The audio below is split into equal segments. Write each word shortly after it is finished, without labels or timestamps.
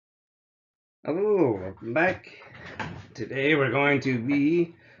Hello, welcome back. Today we're going to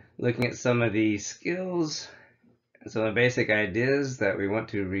be looking at some of the skills and some of the basic ideas that we want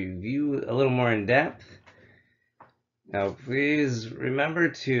to review a little more in depth. Now, please remember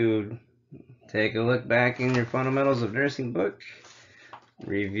to take a look back in your Fundamentals of Nursing book,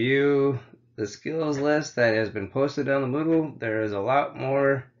 review the skills list that has been posted on the Moodle. There is a lot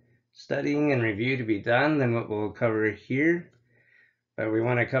more studying and review to be done than what we'll cover here, but we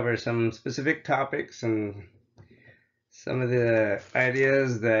want to cover some specific topics and some of the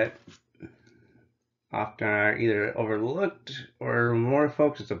ideas that often are either overlooked or more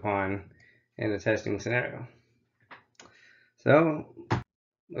focused upon in a testing scenario. So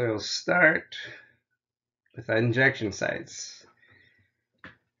we'll start with injection sites.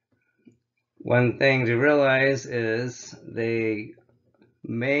 One thing to realize is they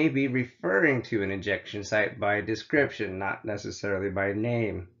may be referring to an injection site by description, not necessarily by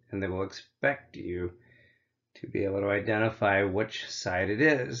name, and they will expect you to be able to identify which site it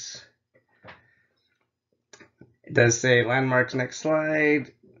is. It does say landmarks next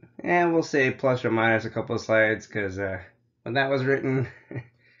slide, and we'll say plus or minus a couple of slides because when that was written,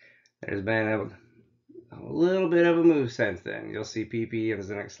 there's been a little bit of a move since then. You'll see PP as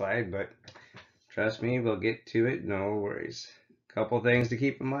the next slide, but trust me, we'll get to it, no worries. Couple things to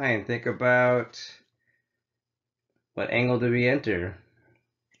keep in mind. Think about what angle do we enter.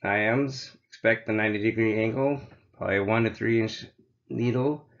 IMs, expect the 90-degree angle, probably a 1 to 3 inch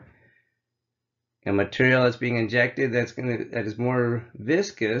needle. A material that's being injected that is more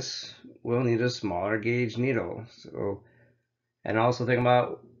viscous will need a smaller gauge needle. So, and also think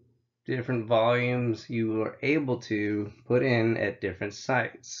about different volumes you are able to put in at different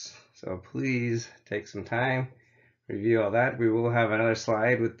sites. So please take some time, review all that. We will have another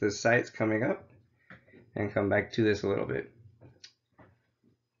slide with the sites coming up and come back to this a little bit.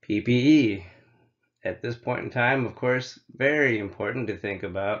 PPE. At this point in time, of course, very important to think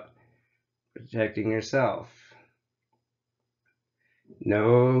about protecting yourself.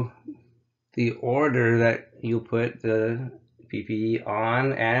 Know the order that you put the PPE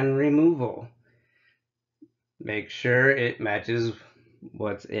on and removal. Make sure it matches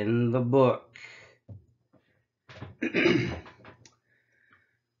what's in the book.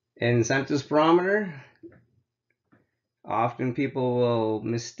 Incentive spirometer. Often people will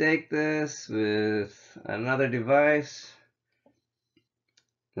mistake this with another device.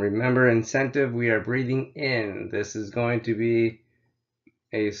 Remember, incentive, we are breathing in. This is going to be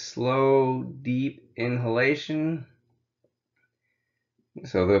a slow, deep inhalation.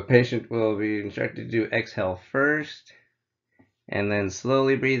 So the patient will be instructed to exhale first and then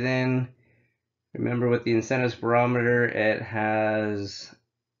slowly breathe in. Remember, with the incentive spirometer, it has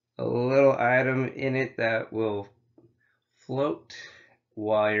a little item in it that will float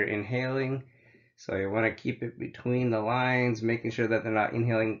while you're inhaling. So you want to keep it between the lines, making sure that they're not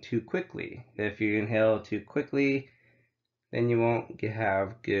inhaling too quickly. If you inhale too quickly, then you won't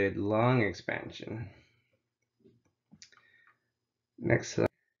have good lung expansion. Next slide,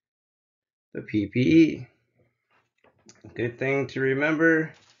 the PPE. Good thing to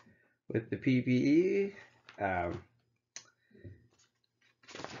remember with the PPE,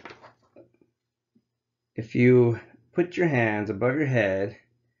 if you put your hands above your head,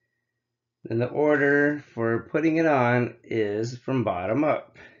 then the order for putting it on is from bottom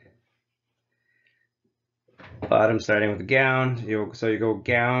up. Bottom starting with the gown, so you go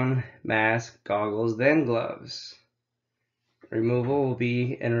gown, mask, goggles, then gloves. Removal will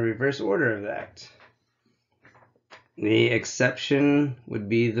be in a reverse order of that. The exception would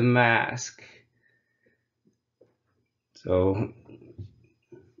be the mask. So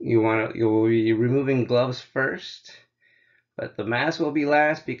you'll be removing gloves first, but the mask will be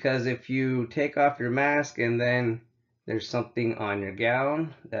last because if you take off your mask and then there's something on your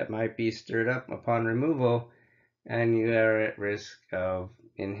gown that might be stirred up upon removal, and you are at risk of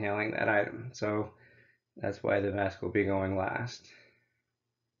inhaling that item. So that's why the mask will be going last.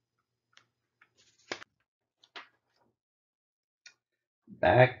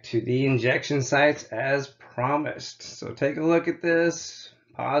 Back to the injection sites as promised. So take a look at this,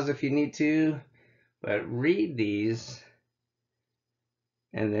 pause if you need to, but read these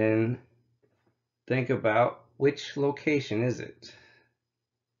and then think about which location is it.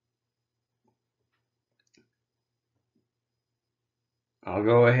 I'll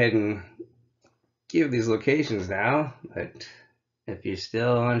go ahead and give these locations now, but if you're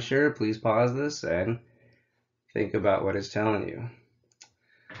still unsure, please pause this and think about what it's telling you.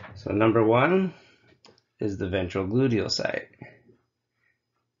 So number 1 is the ventral gluteal site.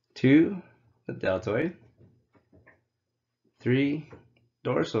 2, the deltoid. 3,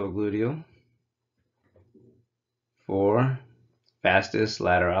 dorsal gluteal. 4, vastus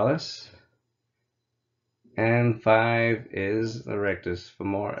lateralis, and 5 is the rectus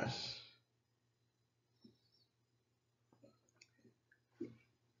femoris.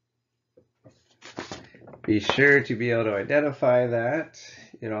 Be sure to be able to identify that,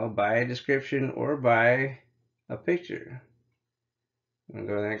 by a description or by a picture. I'm going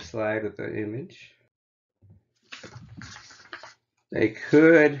to go to the next slide with the image. They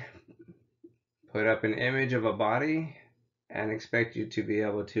could put up an image of a body and expect you to be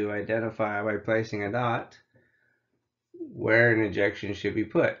able to identify by placing a dot where an injection should be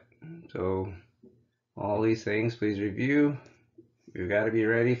put. So all these things, please review. We've got to be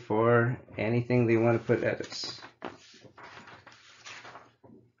ready for anything they want to put at us.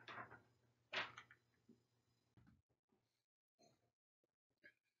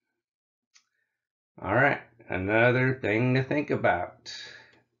 All right, another thing to think about.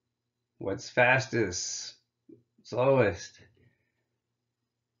 What's fastest? Slowest?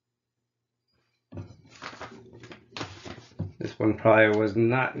 This one probably was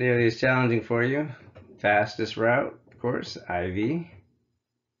not nearly as challenging for you. Fastest route, of course, IV.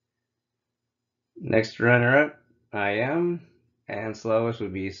 Next runner-up, IM, and slowest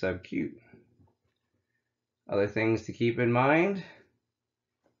would be subQ. Other things to keep in mind: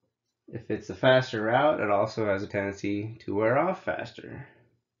 if it's a faster route, it also has a tendency to wear off faster.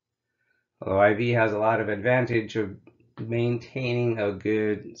 Although IV has a lot of advantage of maintaining a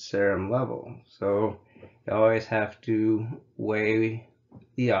good serum level. So you always have to weigh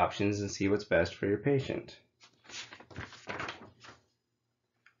the options and see what's best for your patient.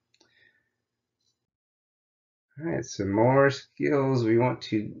 All right, some more skills we want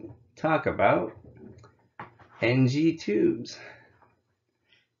to talk about. NG tubes.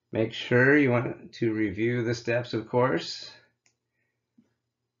 Make sure you want to review the steps, of course.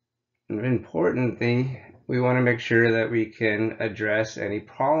 And importantly, we want to make sure that we can address any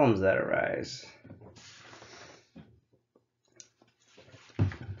problems that arise.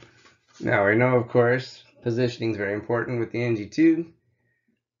 Now we know, of course, positioning is very important with the NG tube.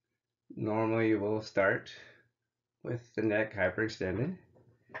 Normally you will start with the neck hyperextended,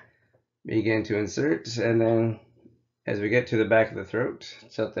 begin to insert, and then as we get to the back of the throat,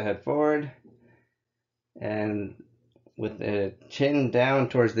 tilt the head forward, and with the chin down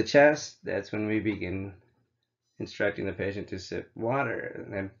towards the chest, that's when we begin instructing the patient to sip water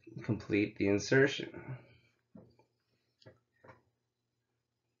and then complete the insertion.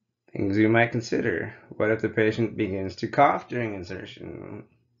 Things you might consider: what if the patient begins to cough during insertion?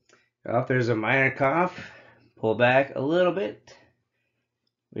 Well, if there's a minor cough, pull back a little bit.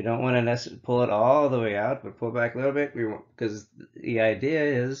 We don't want to necessarily pull it all the way out, but pull back a little bit, because the idea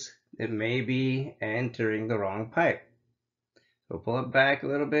is it may be entering the wrong pipe. So pull it back a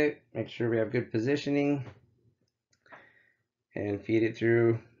little bit, make sure we have good positioning, and feed it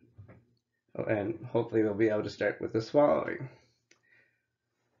through, and hopefully they'll be able to start with the swallowing.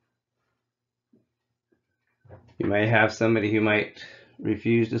 You may have somebody who might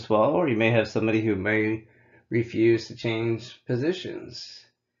refuse to swallow, or you may have somebody who may refuse to change positions.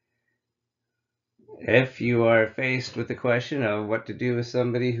 If you are faced with the question of what to do with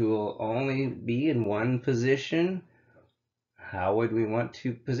somebody who will only be in one position, how would we want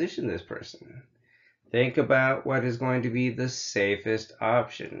to position this person? Think about what is going to be the safest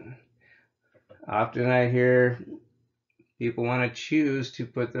option. Often I hear people want to choose to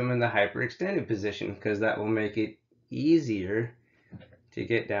put them in the hyperextended position because that will make it easier to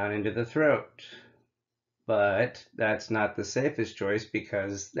get down into the throat. But that's not the safest choice,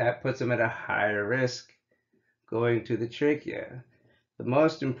 because that puts them at a higher risk going to the trachea. The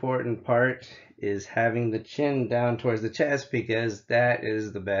most important part is having the chin down towards the chest, because that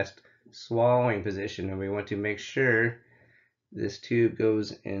is the best swallowing position, and we want to make sure this tube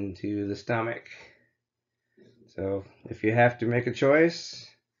goes into the stomach. So if you have to make a choice,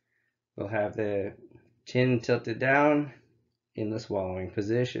 we'll have the chin tilted down in the swallowing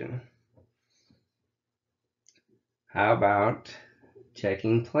position. How about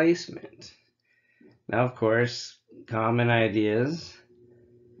checking placement? Now, of course, common ideas: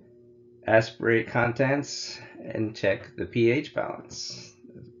 aspirate contents and check the pH balance.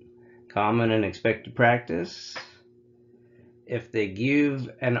 Common and expected practice. If they give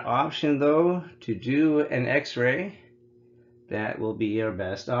an option, though, to do an x-ray, that will be our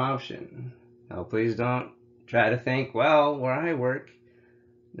best option. Now, please don't try to think, well, where I work,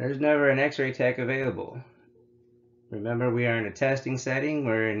 there's never an x-ray tech available. Remember, we are in a testing setting.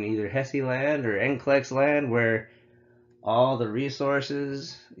 We're in either HESI land or NCLEX land, where all the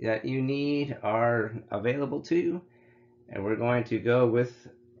resources that you need are available to you, and we're going to go with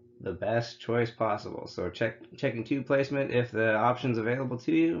the best choice possible. So checking tube placement, if the option's available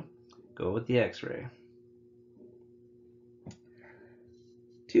to you, go with the X-ray.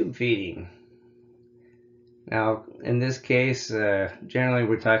 Tube feeding. Now, in this case, generally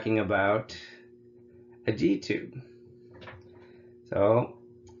we're talking about a G-tube. So,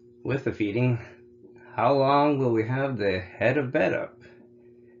 with the feeding, how long will we have the head of bed up?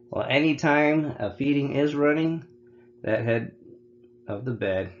 Well, anytime a feeding is running, that head of the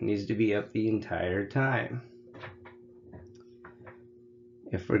bed needs to be up the entire time.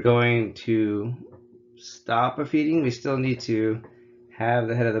 If we're going to stop a feeding, we still need to have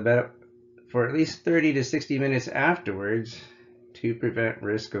the head of the bed up for at least 30 to 60 minutes afterwards to prevent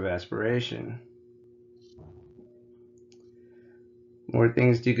risk of aspiration. More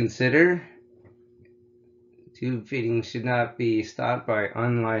things to consider. Tube feeding should not be stopped by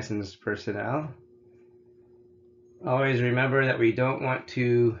unlicensed personnel. Always remember that we don't want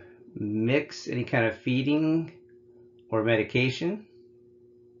to mix any kind of feeding or medication.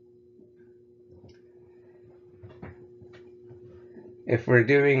 If we're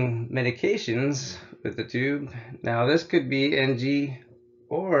doing medications with the tube, now this could be NG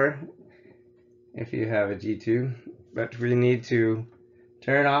or if you have a G tube, but we need to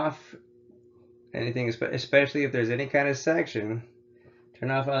turn off anything, especially if there's any kind of section,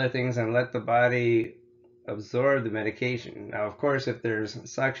 turn off other things and let the body absorb the medication. Now, of course, if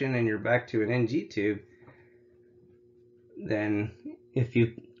there's suction and you're back to an NG tube, then if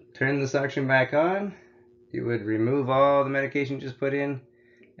you turn the suction back on, you would remove all the medication you just put in,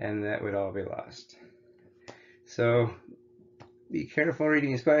 and that would all be lost. So be careful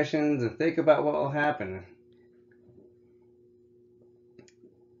reading these questions and think about what will happen.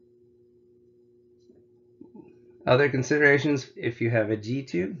 Other considerations, if you have a G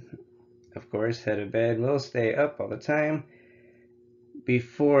tube, of course, head of bed will stay up all the time.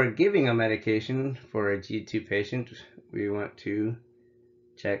 Before giving a medication for a G tube patient, we want to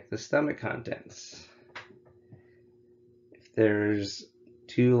check the stomach contents. If there's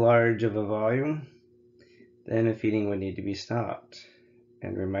too large of a volume, then a feeding would need to be stopped,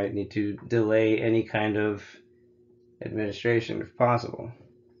 and we might need to delay any kind of administration if possible.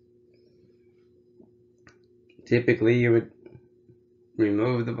 Typically, you would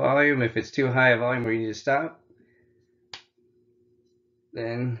remove the volume. If it's too high a volume where you need to stop,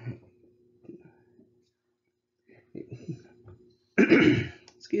 then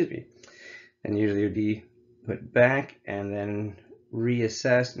excuse me, and usually it would be put back and then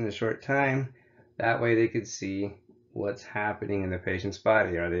reassessed in a short time. That way they could see what's happening in the patient's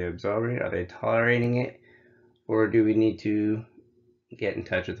body. Are they absorbing it? Are they tolerating it? Or do we need to get in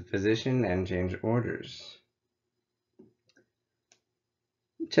touch with the physician and change orders?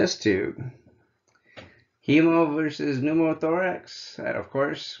 Chest tube. Hemo versus pneumothorax. And of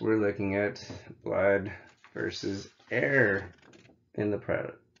course, we're looking at blood versus air in the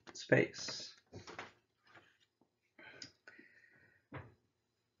private space.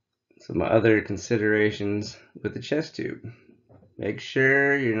 Some other considerations with the chest tube. Make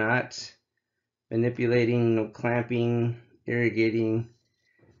sure you're not manipulating, no clamping, irrigating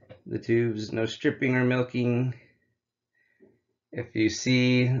the tubes, no stripping or milking. If you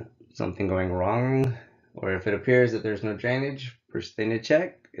see something going wrong, or if it appears that there's no drainage, first thing to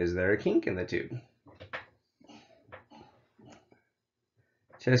check, is there a kink in the tube?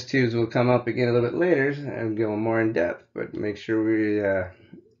 Chest tubes will come up again a little bit later and go more in depth, but make sure we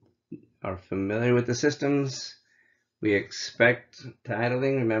are familiar with the systems. We expect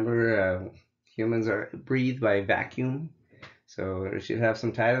tidling. Remember, humans are breathed by vacuum, so it should have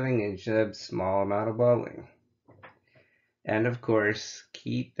some tidling and it should have a small amount of bubbling. And of course,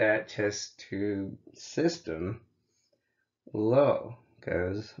 keep that chest tube system low,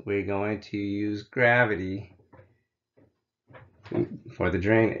 because we're going to use gravity for the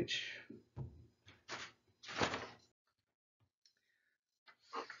drainage.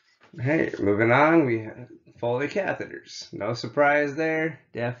 Hey, moving on, we have Foley catheters. No surprise there.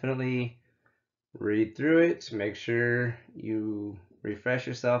 Definitely read through it. Make sure you refresh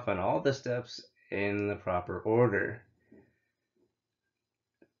yourself on all the steps in the proper order.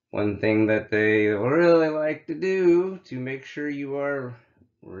 One thing that they really like to do to make sure you are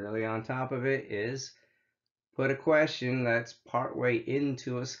really on top of it is put a question that's partway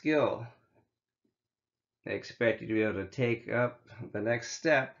into a skill. They expect you to be able to take up the next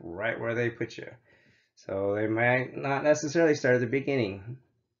step right where they put you. So they might not necessarily start at the beginning.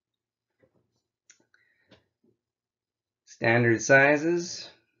 Standard sizes,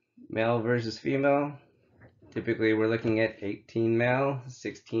 male versus female. Typically we're looking at 18 male,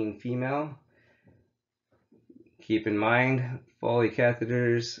 16 female. Keep in mind, Foley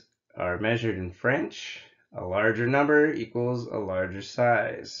catheters are measured in French. A larger number equals a larger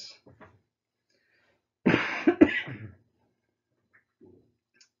size.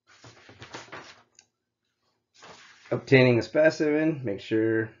 Obtaining a specimen, make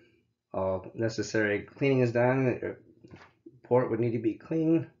sure all necessary cleaning is done. The port would need to be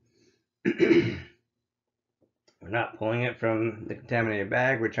clean. We're not pulling it from the contaminated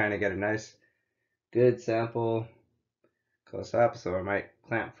bag. We're trying to get a nice, good sample close up. So I might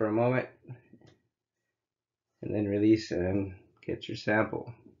clamp for a moment and then release and get your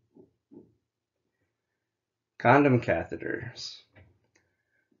sample. Condom catheters.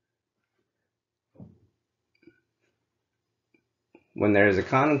 When there's a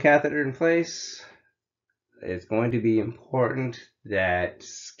condom catheter in place, it's going to be important that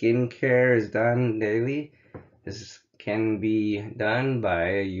skin care is done daily. This can be done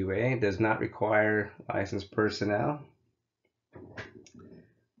by a UA. It does not require licensed personnel.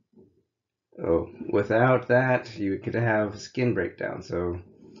 Without that, you could have skin breakdown. So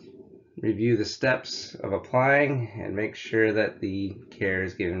review the steps of applying and make sure that the care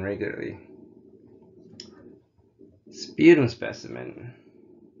is given regularly. Sputum specimen.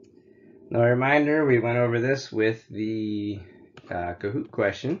 Now, a reminder, we went over this with the Kahoot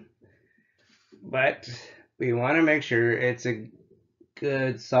question, but we want to make sure it's a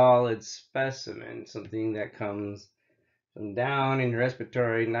good solid specimen, something that comes from down in your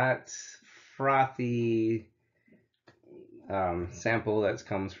respiratory, not frothy sample that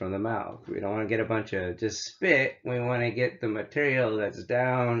comes from the mouth. We don't want to get a bunch of just spit. We want to get the material that's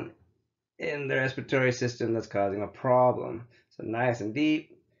down in the respiratory system that's causing a problem. So nice and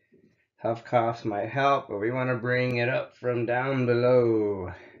deep. Huff coughs might help, but we want to bring it up from down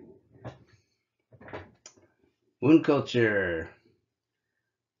below. Wound culture.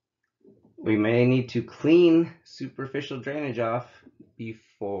 We may need to clean superficial drainage off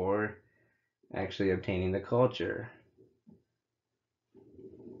before actually obtaining the culture.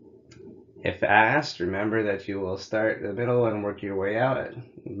 If asked, remember that you will start in the middle and work your way out.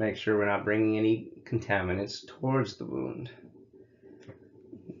 Make sure we're not bringing any contaminants towards the wound.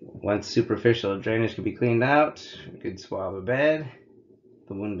 Once superficial drainage can be cleaned out, we could swab a bed,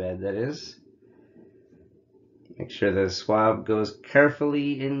 the wound bed that is. Make sure the swab goes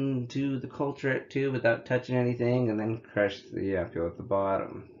carefully into the culture tube without touching anything, and then crush the ampule at the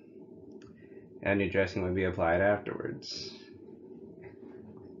bottom. And your dressing would be applied afterwards.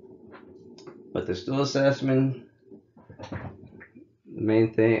 But the stool assessment, the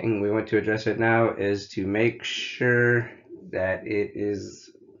main thing we want to address right now is to make sure that it is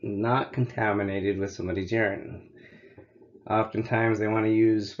not contaminated with somebody's urine. Oftentimes they want to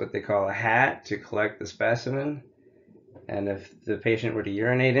use what they call a hat to collect the specimen, and if the patient were to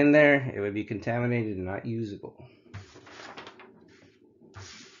urinate in there, it would be contaminated and not usable.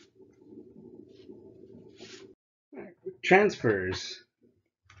 Transfers.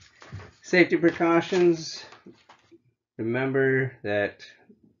 Safety precautions. Remember that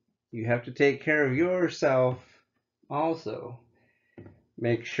you have to take care of yourself also.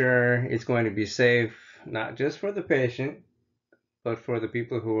 Make sure it's going to be safe, not just for the patient, but for the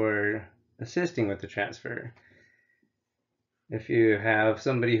people who are assisting with the transfer. If you have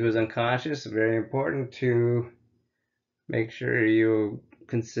somebody who's unconscious, it's very important to make sure you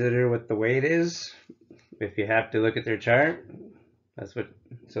consider what the weight is. If you have to look at their chart,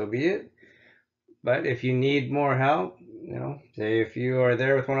 so be it. But if you need more help, say if you are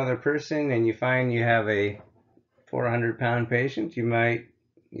there with one other person and you find you have a 400-pound patient,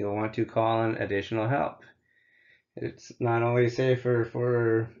 you'll want to call in additional help. It's not only safer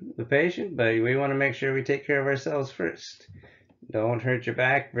for the patient, but we want to make sure we take care of ourselves first. Don't hurt your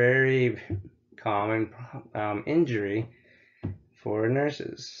back. Very common injury for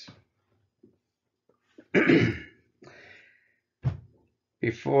nurses.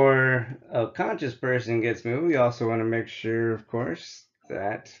 Before a conscious person gets moved, we also want to make sure, of course,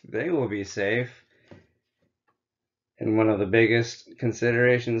 that they will be safe. And one of the biggest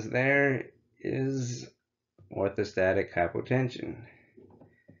considerations there is orthostatic hypotension.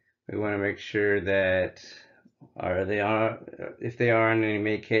 We want to make sure that if they are on any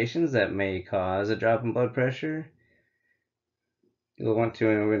medications that may cause a drop in blood pressure, you'll want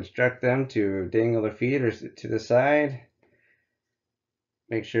to instruct them to dangle their feet or to the side.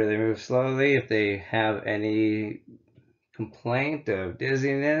 Make sure they move slowly. If they have any complaint of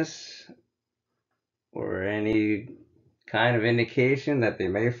dizziness or any kind of indication that they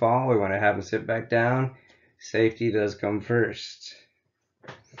may fall, we want to have them sit back down. Safety does come first.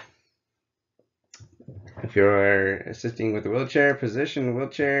 If you're assisting with the wheelchair, position the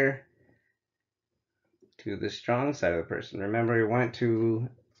wheelchair to the strong side of the person. Remember, we want to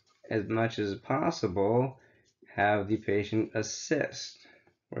as much as possible, have the patient assist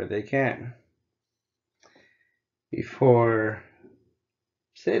where they can. Before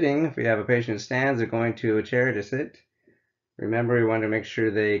sitting, if we have a patient who stands, they're going to a chair to sit. Remember, we want to make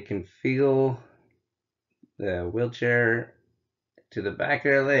sure they can feel the wheelchair to the back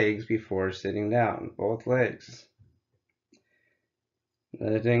of their legs before sitting down, both legs.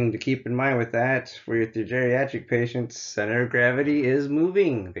 Another thing to keep in mind with that, for your geriatric patients, center of gravity is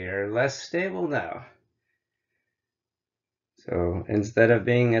moving. They are less stable now. So instead of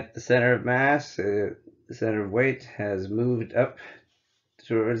being at the center of mass, the center of weight has moved up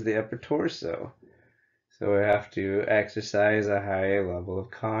towards the upper torso. So we have to exercise a high level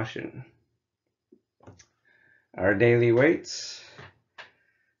of caution. Our daily weights.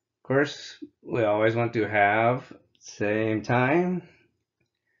 Of course, we always want to have same time,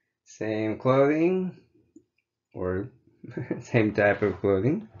 same clothing, or same type of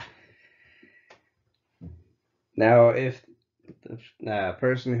clothing. Now, if the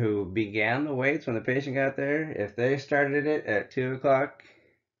person who began the weights when the patient got there, if they started it at 2 o'clock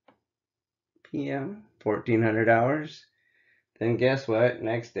p.m., 1400 hours, then guess what?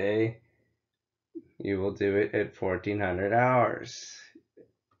 Next day, you will do it at 1400 hours.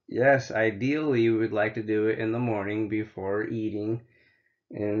 Yes, ideally, you would like to do it in the morning before eating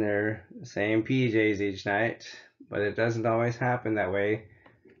in their same PJs each night, but it doesn't always happen that way.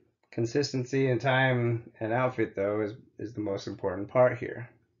 Consistency in time and outfit, though, is the most important part here.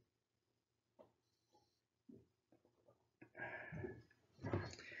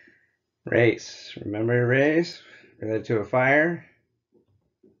 Race. Remember race? Related to a fire.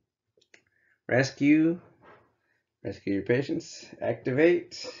 Rescue. Rescue your patients.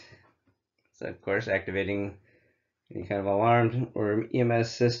 Activate. So, of course, activating any kind of alarm or EMS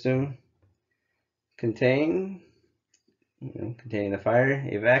system. Contain. Containing the fire.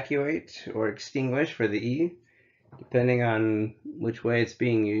 Evacuate or extinguish for the E, depending on which way it's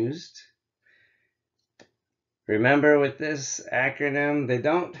being used. Remember, with this acronym, they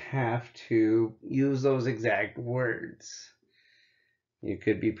don't have to use those exact words. You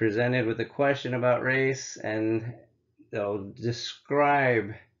could be presented with a question about race and they'll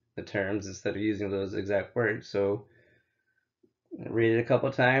describe the terms instead of using those exact words. So read it a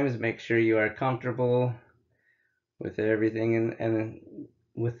couple times, make sure you are comfortable with everything and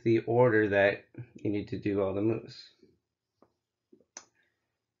with the order that you need to do all the moves.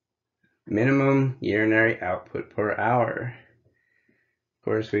 Minimum urinary output per hour. Of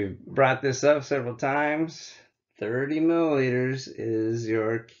course, we've brought this up several times. 30 milliliters is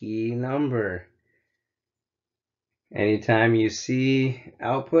your key number. Anytime you see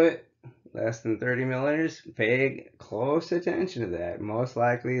output less than 30 milliliters, pay close attention to that. Most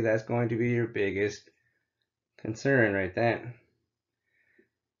likely that's going to be your biggest concern right then.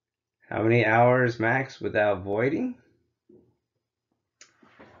 How many hours max without voiding?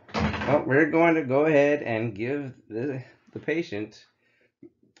 Well, we're going to go ahead and give the patient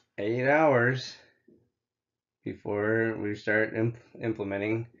 8 hours before we start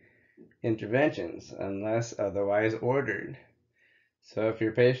implementing interventions, unless otherwise ordered. So if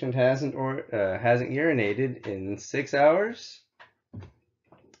your patient hasn't urinated in 6 hours,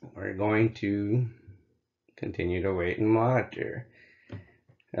 we're going to continue to wait and monitor.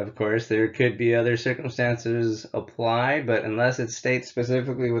 Of course, there could be other circumstances applied, but unless it states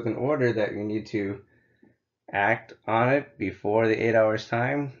specifically with an order that you need to act on it before the 8 hours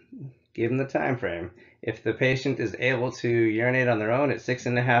time, give them the time frame. If the patient is able to urinate on their own at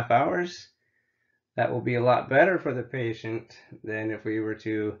 6.5 hours, that will be a lot better for the patient than if we were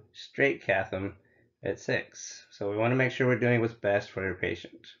to straight cath them at 6. So we want to make sure we're doing what's best for your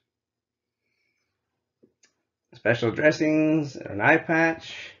patient. Special dressings, an eye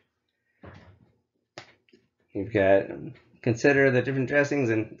patch. You've got consider the different dressings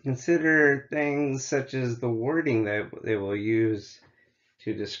and consider things such as the wording that they will use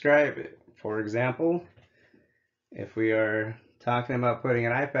to describe it. For example, if we are talking about putting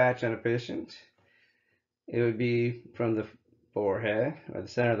an eye patch on a patient, it would be from the forehead, or the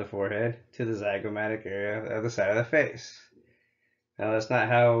center of the forehead, to the zygomatic area of the side of the face. Now, that's not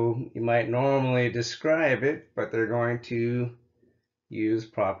how you might normally describe it, but they're going to use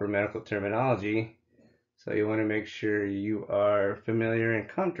proper medical terminology. So you want to make sure you are familiar and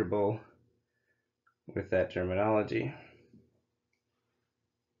comfortable with that terminology.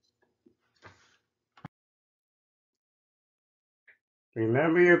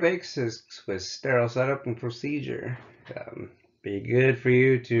 Remember your basics with sterile setup and procedure. Be good for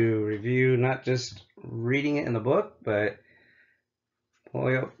you to review, not just reading it in the book, but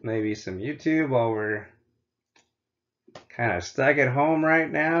pull up maybe some YouTube while we're kind of stuck at home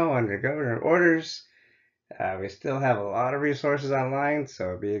right now under government orders, we still have a lot of resources online, so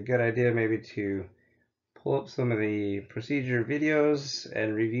it'd be a good idea maybe to pull up some of the procedure videos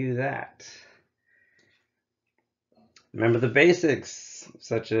and review that. Remember the basics,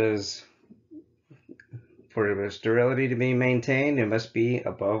 such as for the sterility to be maintained, it must be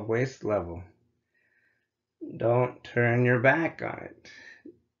above waist level. Don't turn your back on it.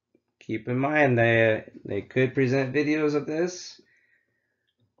 Keep in mind they could present videos of this.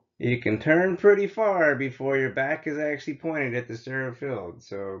 You can turn pretty far before your back is actually pointed at the sterile field,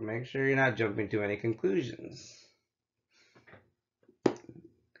 so make sure you're not jumping to any conclusions.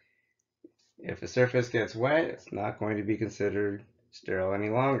 If the surface gets wet, it's not going to be considered sterile any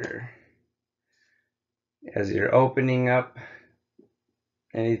longer. As you're opening up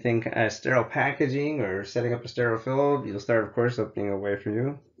anything sterile packaging or setting up a sterile field, you'll start, of course, opening away from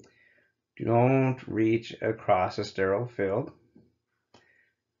you. Don't reach across a sterile field.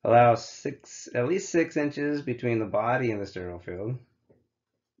 Allow at least 6 inches between the body and the sterile field.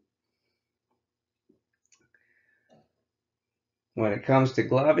 When it comes to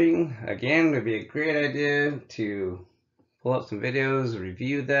gloving, again, it would be a great idea to pull up some videos,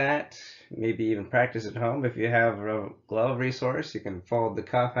 review that, maybe even practice at home. If you have a glove resource, you can fold the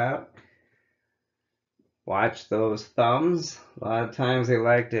cuff out. Watch those thumbs. A lot of times they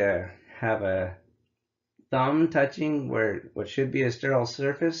like to have a thumb touching what should be a sterile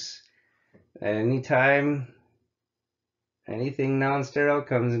surface. Anytime anything non-sterile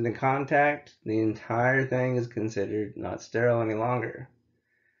comes into contact, the entire thing is considered not sterile any longer.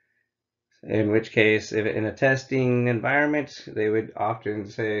 In which case, if in a testing environment, they would often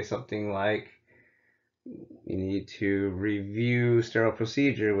say something like, you need to review sterile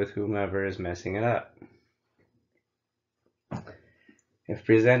procedure with whomever is messing it up. If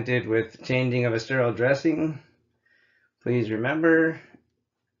presented with changing of a sterile dressing, please remember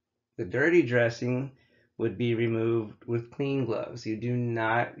the dirty dressing would be removed with clean gloves. You do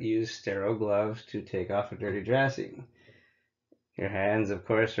not use sterile gloves to take off a dirty dressing. Your hands, of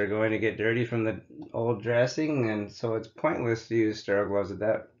course, are going to get dirty from the old dressing, and so it's pointless to use sterile gloves at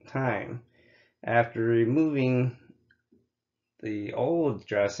that time. After removing the old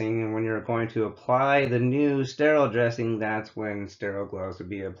dressing, and when you're going to apply the new sterile dressing, that's when sterile gloves would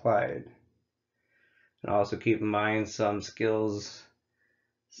be applied. And also keep in mind some skills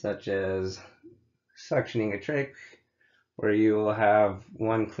such as suctioning a trach, where you will have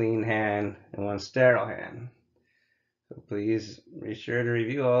one clean hand and one sterile hand. So please be sure to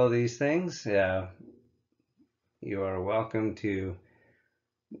review all of these things. You are welcome to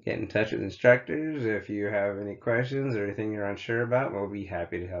get in touch with instructors if you have any questions or anything you're unsure about. We'll be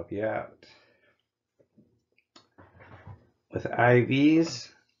happy to help you out. With IVs,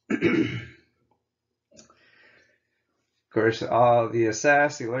 of course, all the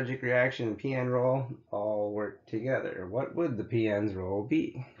assess, the allergic reaction, and PN role all work together. What would the PN's role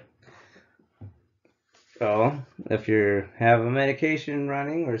be? Well, if you have a medication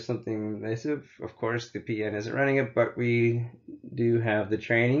running or something invasive, of course the PN isn't running it, but we do have the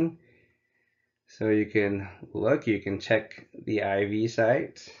training. So you can look, you can check the IV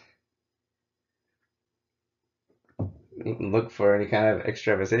site. You can look for any kind of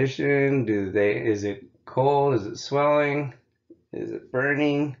extravasation. Is it cold? Is it swelling? Is it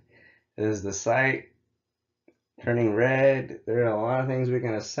burning? Is the site turning red? There are a lot of things we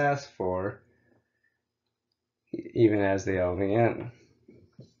can assess for, even as the LVN.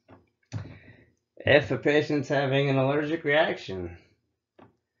 If a patient's having an allergic reaction,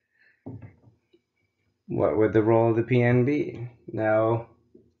 what would the role of the PN be? Now,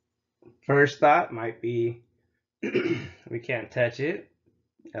 first thought might be, we can't touch it,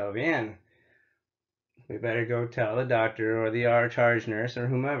 LVN. We better go tell the doctor or the charge nurse or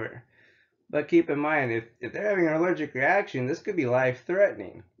whomever. But keep in mind, if they're having an allergic reaction, this could be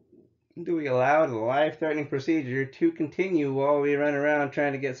life-threatening. Do we allow the life-threatening procedure to continue while we run around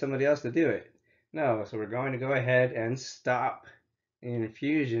trying to get somebody else to do it? No, so we're going to go ahead and stop the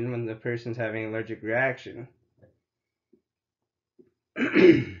infusion when the person's having an allergic reaction.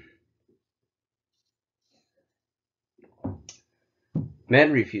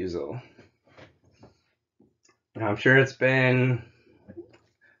 Med refusal. I'm sure it's been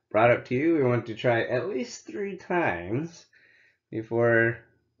brought up to you. We want to try at least 3 times before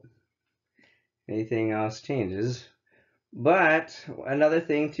anything else changes. But another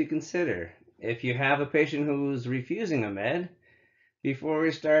thing to consider, if you have a patient who's refusing a med, before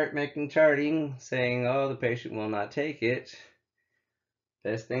we start making charting saying, oh, the patient will not take it,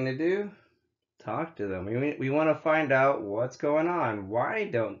 best thing to do, talk to them. We want to find out what's going on. Why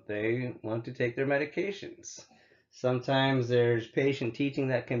don't they want to take their medications? Sometimes there's patient teaching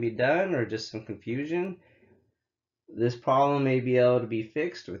that can be done or just some confusion. This problem may be able to be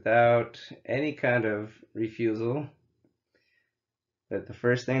fixed without any kind of refusal. But the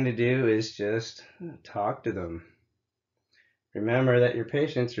first thing to do is just talk to them. Remember that your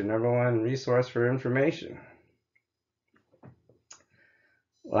patient's your #1 resource for information.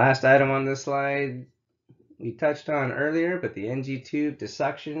 Last item on this slide we touched on earlier, but the NG tube to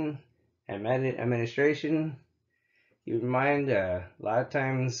suction and med administration. Keep in mind, a lot of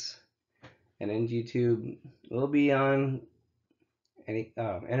times an NG tube will be on any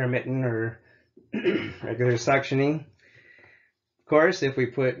intermittent or regular suctioning. Of course, if we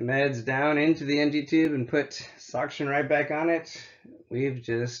put meds down into the NG tube and put suction right back on it, we've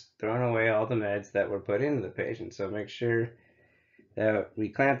just thrown away all the meds that were put into the patient. So make sure that we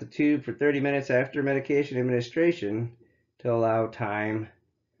clamp the tube for 30 minutes after medication administration to allow time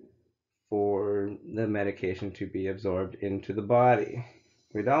for the medication to be absorbed into the body.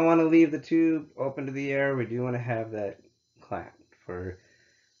 We don't want to leave the tube open to the air. We do want to have that clamped for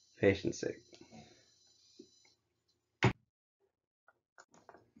patient's sake.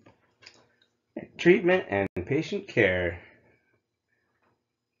 Treatment and patient care.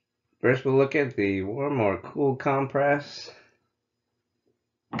 First, we'll look at the warm or cool compress.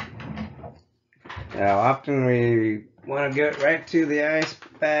 Now, often we want to get right to the ice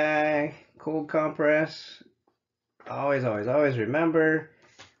bag, cold compress. Always remember,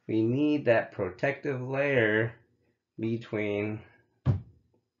 we need that protective layer between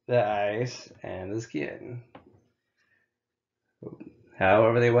the ice and the skin.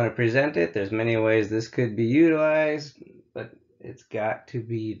 However they want to present it, there's many ways this could be utilized, but it's got to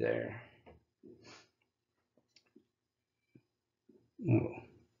be there.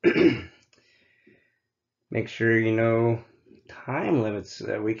 Make sure you know time limits so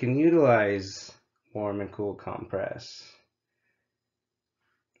that we can utilize warm and cool compress.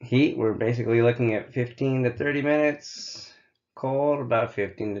 Heat, we're basically looking at 15 to 30 minutes. Cold, about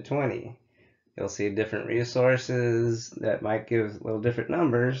 15 to 20. You'll see different resources that might give a little different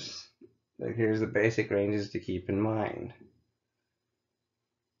numbers, but here's the basic ranges to keep in mind.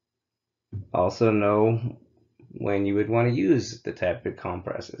 Also know when you would want to use the type of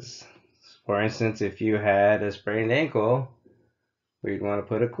compresses. For instance, if you had a sprained ankle, we'd want to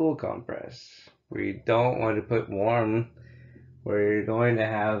put a cool compress. We don't want to put warm where you're going to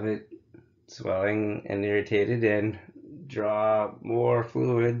have it swelling and irritated and draw more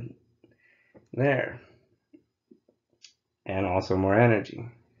fluid there, and also more energy.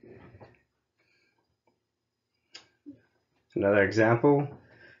 Another example,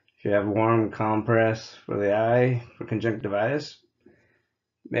 if you have warm compress for the eye for conjunctivitis,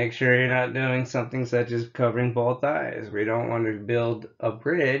 make sure you're not doing something such as covering both eyes. We don't want to build a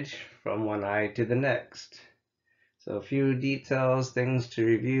bridge from one eye to the next. So a few details, things to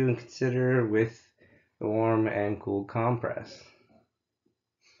review and consider with the warm and cool compress.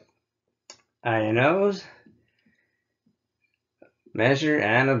 Eye and nose, measure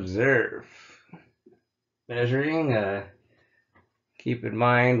and observe. Measuring, keep in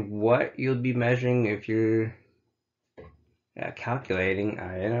mind what you'll be measuring if you're calculating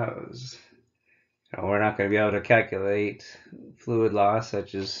eye and nose. Now, we're not going to be able to calculate fluid loss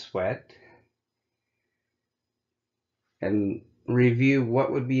such as sweat. And review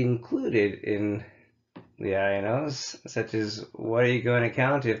what would be included in the eye and nose, such as what are you going to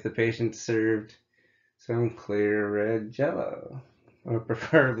count if the patient served some clear red jello, or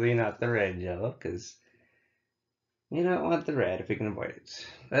preferably not the red jello, because you don't want the red if you can avoid it.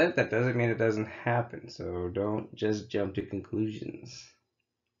 But that doesn't mean it doesn't happen, so don't just jump to conclusions.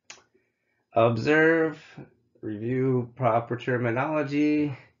 Observe, review proper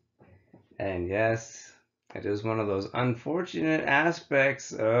terminology, and yes, it is one of those unfortunate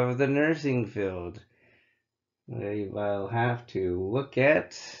aspects of the nursing field. They will have to look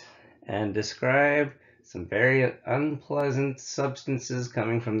at and describe some very unpleasant substances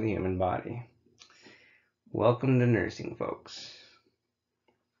coming from the human body. Welcome to nursing, folks.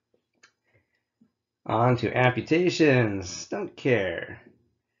 On to amputations, stump care.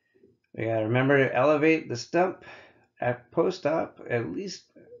 We gotta remember to elevate the stump at post-op at least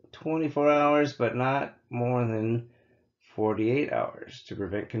 24 hours, but not more than 48 hours to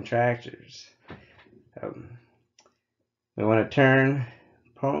prevent contractures. We want to turn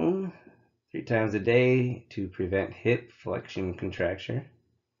prone 3 times a day to prevent hip flexion contracture.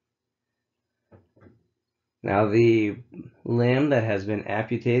 Now the limb that has been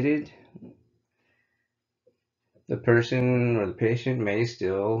amputated, the person or the patient may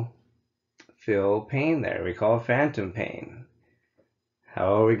still feel pain there. We call it phantom pain.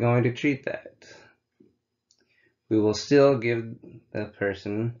 How are we going to treat that? we will still give the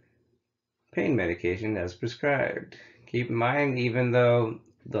person pain medication as prescribed. Keep in mind, even though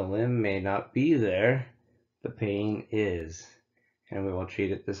the limb may not be there, the pain is, and we will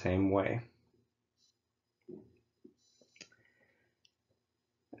treat it the same way.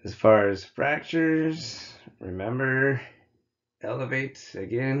 As far as fractures, remember, elevate.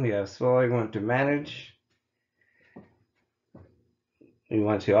 Again, we have swelling we want to manage. We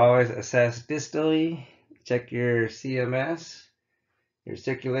want to always assess distally, check your CMS, your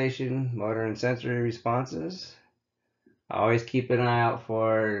circulation, motor and sensory responses. Always keep an eye out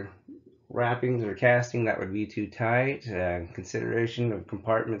for wrappings or casting that would be too tight, consideration of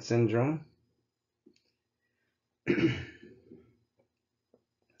compartment syndrome.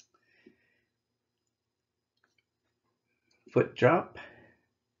 Foot drop.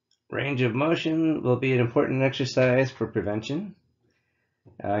 Range of motion will be an important exercise for prevention.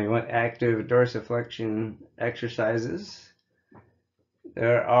 You want active dorsiflexion exercises.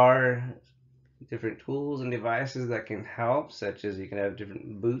 There are different tools and devices that can help, such as you can have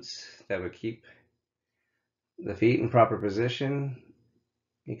different boots that would keep the feet in proper position.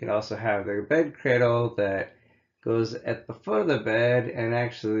 You can also have the bed cradle that goes at the foot of the bed and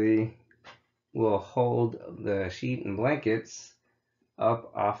actually will hold the sheet and blankets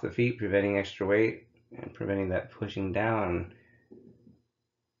up off the feet, preventing extra weight and preventing that pushing down.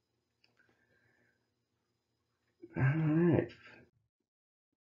 All right.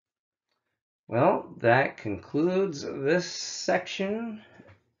 Well, that concludes this section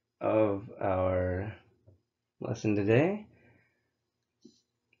of our lesson today.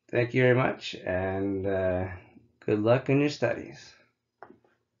 Thank you very much, and good luck in your studies.